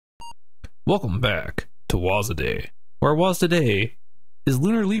Welcome back to Wazaday, where was today is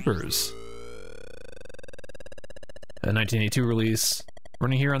Lunar Leepers, a 1982 release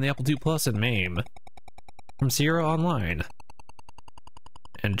running here on the Apple II Plus and MAME from Sierra Online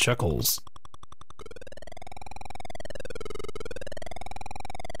and Chuckles.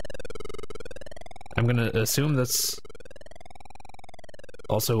 I'm gonna assume that's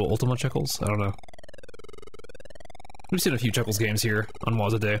also Ultima Chuckles. I don't know. We've seen a few Chuckles games here on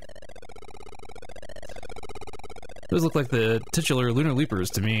Wazaday. Those look like the titular Lunar Leepers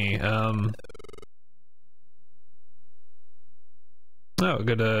to me. Oh,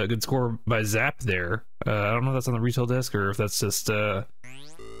 good score by Zap there. I don't know if that's on the retail disc or if that's just on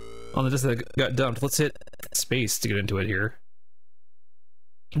the disc that got dumped. Let's hit space to get into it here.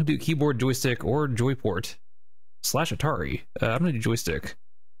 I'm gonna do keyboard, joystick, or joyport / Atari. I'm gonna do joystick.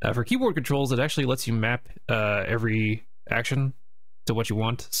 For keyboard controls, it actually lets you map every action to what you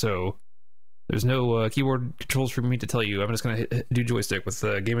want, so there's no keyboard controls for me to tell you. I'm just gonna do joystick with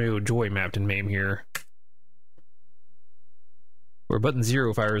Game Joy mapped in MAME here. Where button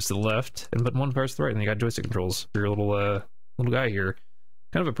 0 fires to the left, and button 1 fires to the right, and you got joystick controls for your little guy here.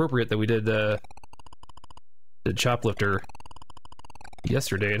 Kind of appropriate that we did Choplifter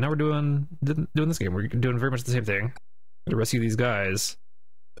yesterday, and now we're doing this game. We're doing very much the same thing. To rescue these guys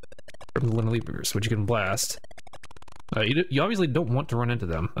from the Lunar Leepers, which you can blast. You obviously don't want to run into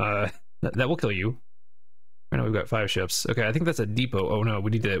them. That will kill you. Right now we've got 5 ships. Okay, I think that's a depot. Oh no, we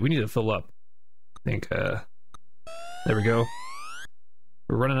need to fill up. I think there we go.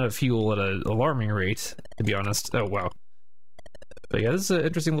 We're running out of fuel at an alarming rate, to be honest. Oh wow. But yeah, this is an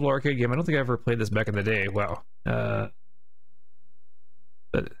interesting little arcade game. I don't think I ever played this back in the day. Wow. That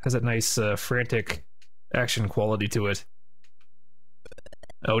has a nice frantic action quality to it.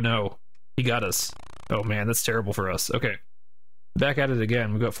 Oh no, he got us. Oh man, that's terrible for us. Okay, back at it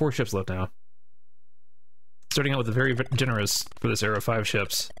again. We've got 4 ships left now. Starting out with a very generous, for this era, 5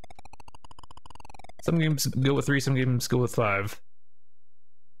 ships. Some games go with 3, some games go with 5.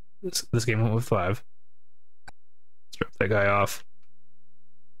 This game went with 5. Let's drop that guy off.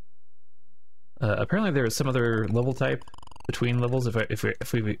 Apparently there is some other level type between levels.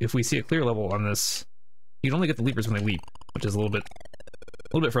 If we see a clear level on this, you can only get the leapers when they leap, which is a little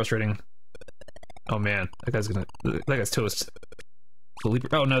bit frustrating. Oh man, that guy's toast. The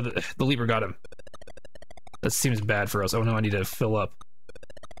leaper. Oh no, the leaper got him. That seems bad for us. Oh no, I need to fill up.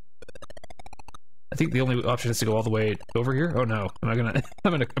 I think the only option is to go all the way over here. Oh no, I'm gonna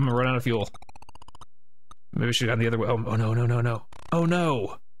run out of fuel. Maybe we should have gone the other way. Oh no. Oh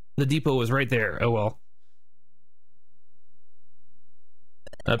no, the depot was right there. Oh well.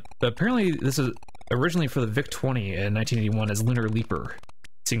 Apparently this is originally for the VIC-20 in 1981 as Lunar Leaper,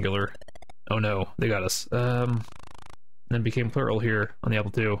 singular. Oh no, they got us. Then became plural here on the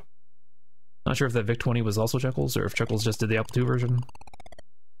Apple II. Not sure if that VIC-20 was also Chuckles, or if Chuckles just did the Apple II version.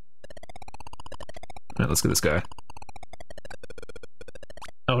 Alright, let's get this guy.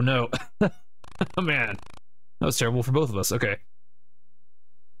 Oh no. Oh man. That was terrible for both of us. Okay.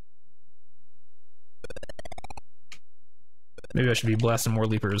 Maybe I should be blasting more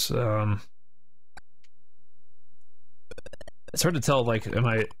leapers. It's hard to tell, like, am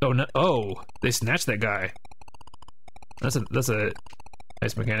I... Oh, no. Oh! They snatched that guy. That's a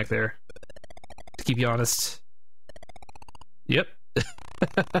nice mechanic there. To keep you honest. Yep.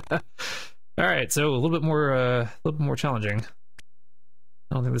 Alright, so a little bit more challenging.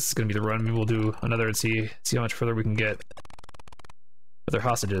 I don't think this is gonna be the run. Maybe we'll do another and see how much further we can get. Other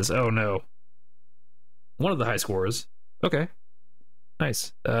hostages. Oh no. One of the high scores. Okay.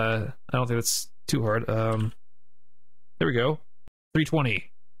 Nice. I don't think that's too hard. There we go.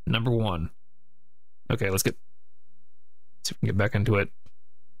 320. Number 1. Okay, let's see if we can get back into it.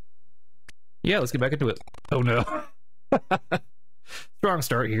 Yeah, let's get back into it. Oh no. Strong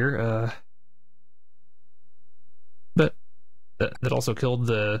start here. But that also killed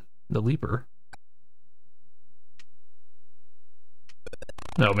the leaper.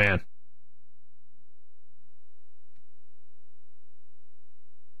 Oh man.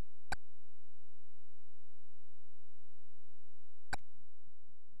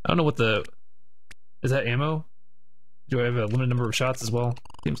 I don't know what is that ammo? Do I have a limited number of shots as well?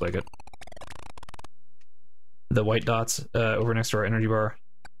 Seems like it. The white dots over next to our energy bar.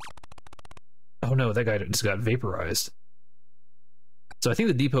 Oh no, that guy just got vaporized. So I think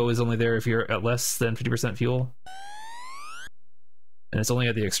the depot is only there if you're at less than 50% fuel. And it's only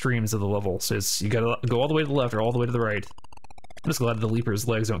at the extremes of the level, so you gotta go all the way to the left or all the way to the right. I'm just glad the leaper's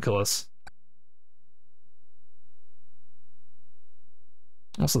legs don't kill us.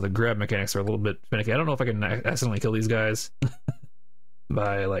 Also, the grab mechanics are a little bit finicky. I don't know if I can accidentally kill these guys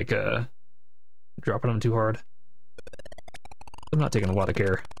by, like, dropping them too hard. I'm not taking a lot of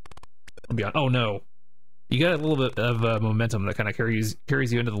care. I'll be on. Oh no, you got a little bit of momentum that kind of carries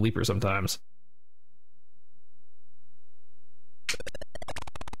you into the leaper sometimes.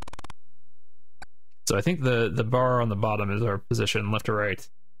 So I think the bar on the bottom is our position, left to right,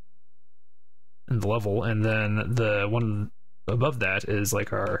 and the level, and then the one above that is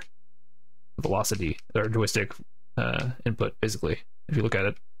like our velocity, our joystick input, basically. If you look at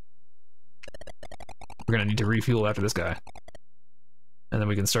it, we're gonna need to refuel after this guy, and then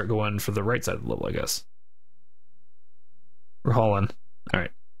we can start going for the right side of the level, I guess. We're hauling. All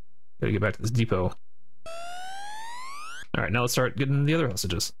right, gotta get back to this depot. All right, now let's start getting the other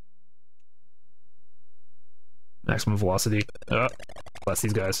hostages. Maximum velocity. Blast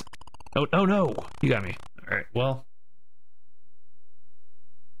these guys. Oh no! You got me. All right, well.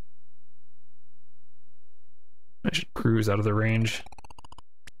 I should cruise out of the range.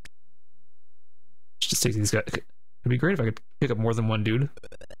 Just take these guys. It'd be great if I could pick up more than one dude.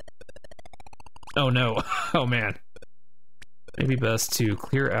 Oh no. Oh man. Maybe best to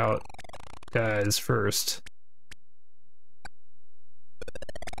clear out guys first.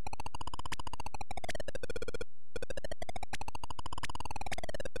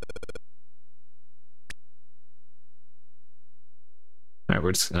 Alright,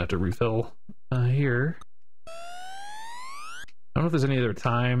 we're just gonna have to refill here. I don't know if there's any other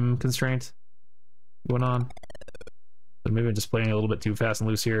time constraint going on, but maybe I'm just playing a little bit too fast and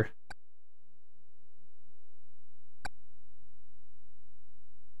loose here.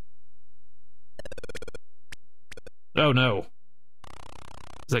 Oh no!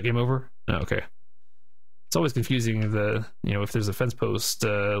 Is that game over? Oh, okay. It's always confusing if there's a fence post,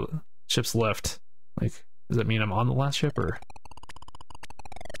 ships left. Like, does that mean I'm on the last ship, or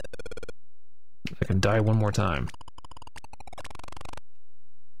I can die one more time?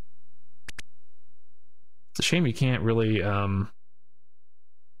 It's a shame you can't really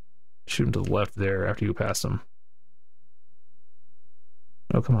shoot him to the left there after you pass him.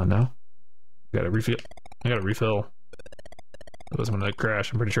 Oh, come on now. I gotta refill. Otherwise I'm gonna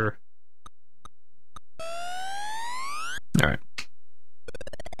crash, I'm pretty sure. Alright.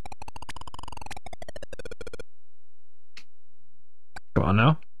 Come on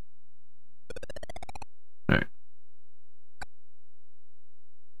now. Alright.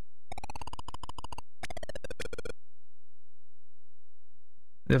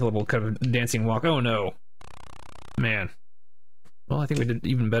 They have a little kind of dancing walk. Oh no. Man. Well, I think we did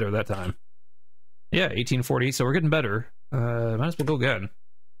even better that time. Yeah, 1840, so we're getting better. Might as well go again.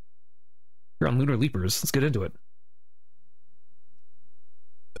 We're on Lunar Leepers. Let's get into it.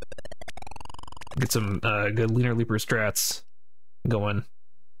 Get some good Lunar Leaper strats going.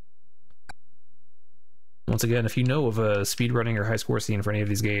 Once again, if you know of a speedrunning or high score scene for any of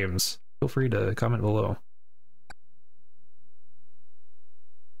these games, feel free to comment below.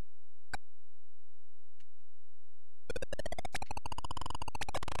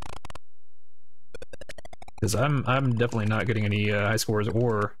 Because I'm definitely not getting any high scores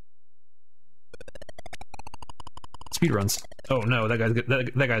or speedruns. Oh no, that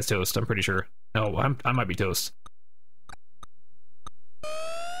guy's toast. I'm pretty sure. No, I might be toast.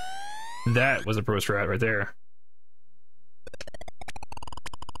 That was a pro strat right there.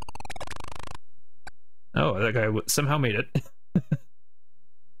 Oh, that guy somehow made it.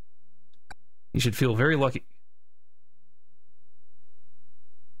 You should feel very lucky.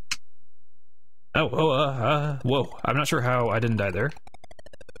 Whoa, I'm not sure how I didn't die there.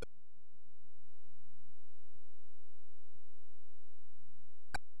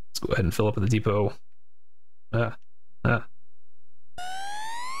 Let's go ahead and fill up at the depot.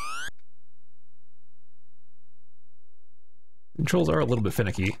 Controls are a little bit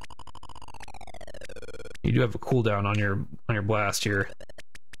finicky. You do have a cooldown on your blast here.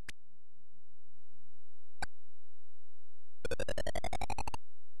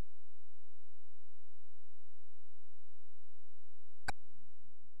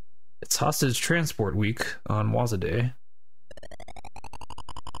 It's hostage transport week on Wazaday.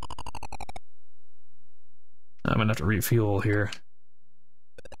 I'm gonna have to refuel here.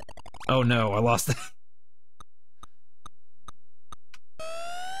 Oh no, I lost that.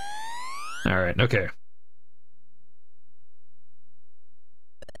 Alright, okay.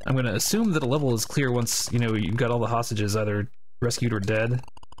 I'm gonna assume that a level is clear once, you've got all the hostages either rescued or dead.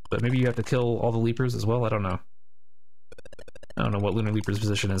 But maybe you have to kill all the Leapers as well? I don't know. I don't know what Lunar Leeper's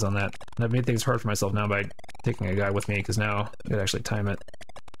position is on that. And I've made things hard for myself now by taking a guy with me, because now I gotta actually time it.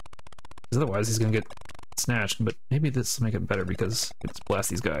 Because otherwise he's gonna get snatched, but maybe this will make it better because we just blast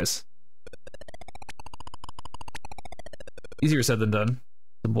these guys. Easier said than done.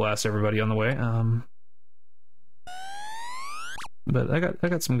 to blast everybody on the way. But I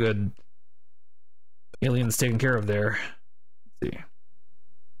got some good aliens taken care of there. Let's see.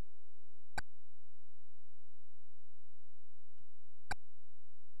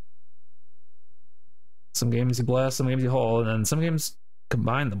 Some games you blast, some games you haul, and then some games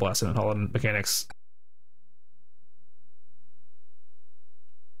combine the blast and hauling mechanics.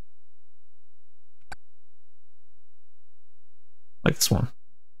 Like this one.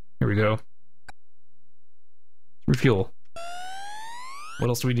 Here we go. Refuel. What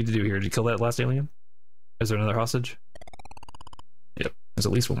else do we need to do here? Did you kill that last alien? Is there another hostage? Yep, there's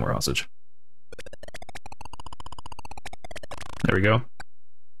at least one more hostage. There we go.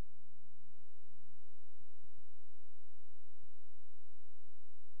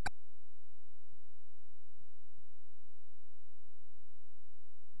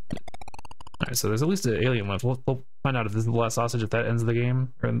 Alright, so there's at least an alien left. We'll find out if this is the last hostage, if that ends the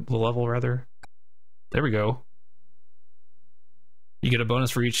game, or the level, rather. There we go. You get a bonus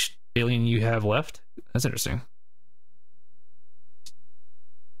for each alien you have left? That's interesting.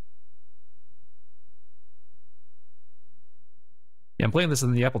 Yeah, I'm playing this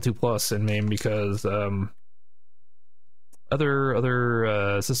in the Apple II Plus in MAME because other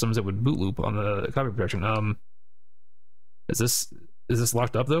systems that would boot loop on the copy protection. Is this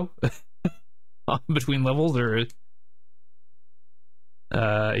locked up though? Between levels, or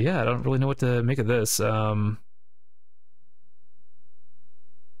yeah, I don't really know what to make of this.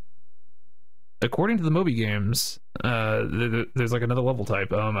 According to the Moby games, there's like another level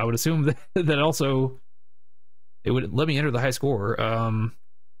type. I would assume that also it would let me enter the high score.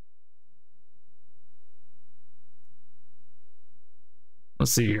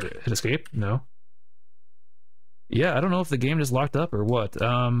 Let's see here. Hit escape? No. Yeah, I don't know if the game just locked up or what.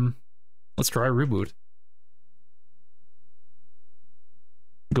 Let's try reboot.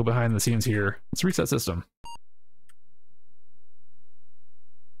 Go behind the scenes here. Let's reset system.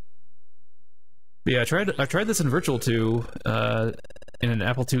 But yeah, I tried this in Virtual 2, in an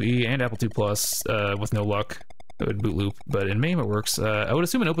Apple IIe and Apple II Plus, with no luck. It would boot loop, but in MAME it works. I would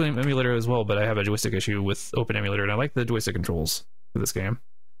assume an open emulator as well, but I have a joystick issue with open emulator, and I like the joystick controls for this game.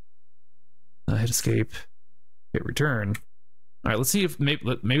 Hit escape. Hit return. All right, let's see if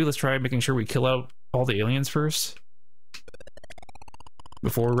maybe let's try making sure we kill out all the aliens first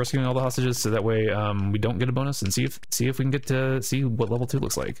before rescuing all the hostages, so that way we don't get a bonus, and see if we can get to see what level 2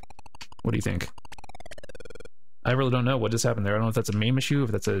 looks like. What do you think? I really don't know what just happened there. I don't know if that's a MAME issue,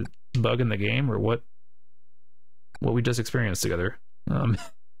 if that's a bug in the game, or what we just experienced together. Well,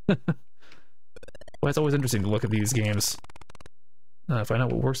 it's always interesting to look at these games, find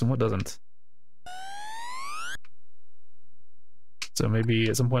out what works and what doesn't. So maybe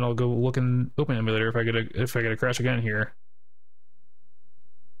at some point I'll go look in open emulator if I get a crash again here,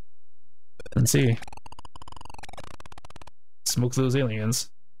 and see. Smoke those aliens.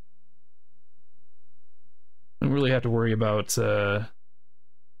 I don't really have to worry about the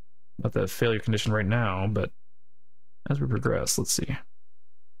failure condition right now, but as we progress, let's see.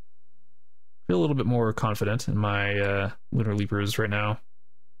 Feel a little bit more confident in my Lunar Leepers right now.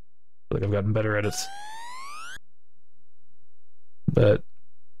 Feel like I've gotten better at it. But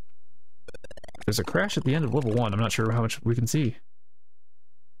if there's a crash at the end of level 1, I'm not sure how much we can see.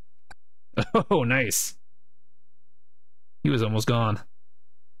 Oh, nice. He was almost gone.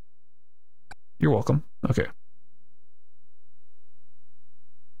 You're welcome. Okay.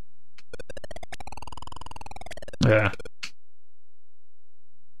 Yeah.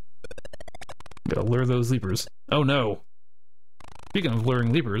 Gotta lure those leapers. Oh no. Speaking of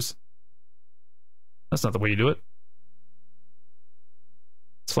luring leapers, that's not the way you do it.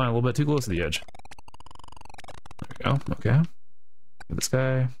 It's flying a little bit too close to the edge. There we go. Okay. Get this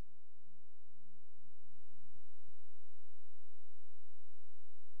guy.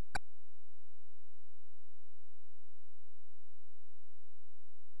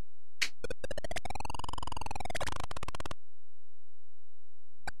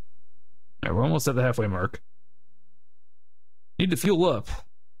 Alright, we're almost at the halfway mark. Need to fuel up.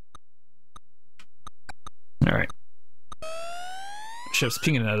 Alright. Ship's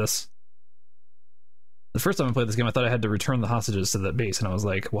pinging at us. The first time I played this game, I thought I had to return the hostages to that base, and I was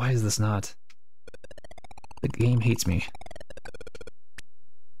like, why is this not? The game hates me.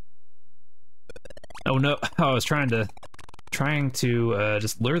 Oh no, I was trying to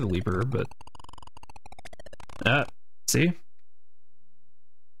just lure the Leaper, but see?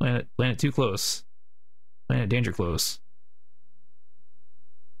 Playing it too close. Playing it danger close.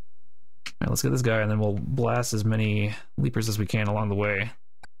 Alright, let's get this guy, and then we'll blast as many Leapers as we can along the way.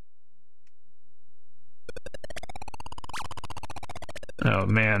 Oh, Oh,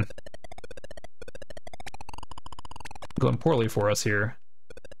 man. Going poorly for us here.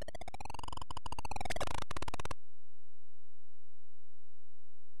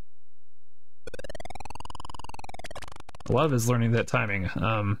 A lot of it is learning that timing.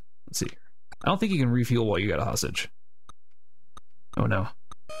 Let's see. I don't think you can refuel while you got a hostage. Oh no.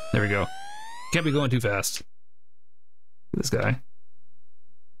 There we go. Can't be going too fast. This guy.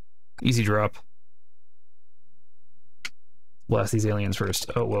 Easy drop. Blast these aliens first.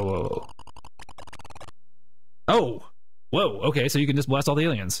 Oh, whoa, whoa, whoa. Oh! Whoa, okay, so you can just blast all the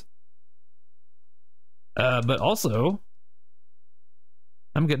aliens. But also,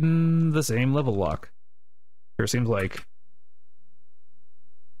 I'm getting the same level lock. Sure seems like.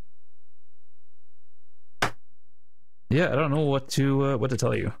 Yeah, I don't know what to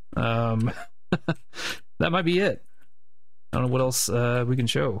tell you. That might be it. I don't know what else we can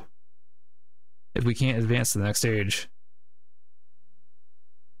show if we can't advance to the next stage.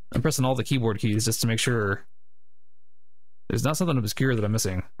 I'm pressing all the keyboard keys just to make sure there's not something obscure that I'm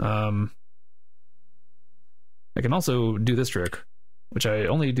missing. I can also do this trick, which I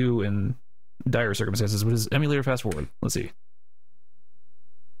only do in dire circumstances, which is emulator fast forward. Let's see.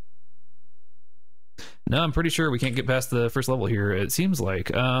 No, I'm pretty sure we can't get past the first level here, it seems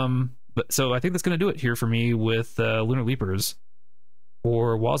like. But so I think that's going to do it here for me with Lunar Leepers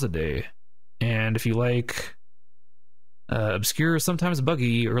for Waza Day. And if you like obscure, sometimes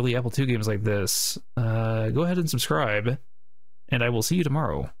buggy early Apple II games like this, go ahead and subscribe, and I will see you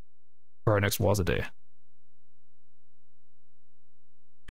tomorrow for our next Waza Day.